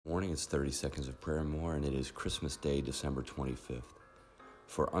Morning, it's 30 Seconds of Prayer and More, and it is Christmas Day, December 25th.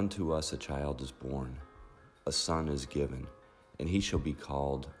 For unto us a child is born, a son is given, and he shall be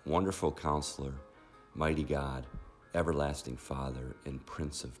called Wonderful Counselor, Mighty God, Everlasting Father, and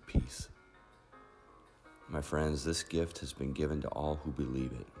Prince of Peace. My friends, this gift has been given to all who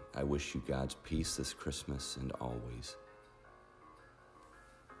believe it. I wish you God's peace this Christmas and always.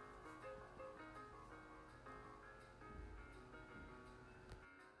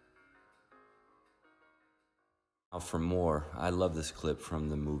 Now for more, I love this clip from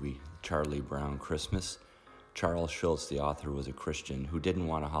the movie Charlie Brown Christmas. Charles Schulz, the author, was a Christian who didn't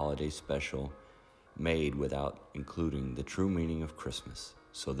want a holiday special made without including the true meaning of Christmas.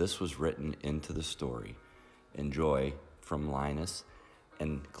 So this was written into the story. Enjoy from Linus,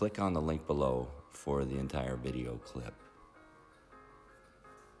 and click on the link below for the entire video clip.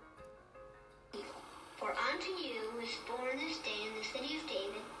 For unto you is born this day in the city of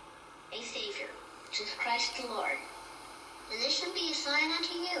David a Savior, which is Christ the Lord. And this shall be a sign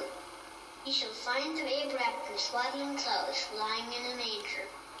unto you. Ye shall find the babe wrapped in swaddling clothes, lying in a manger.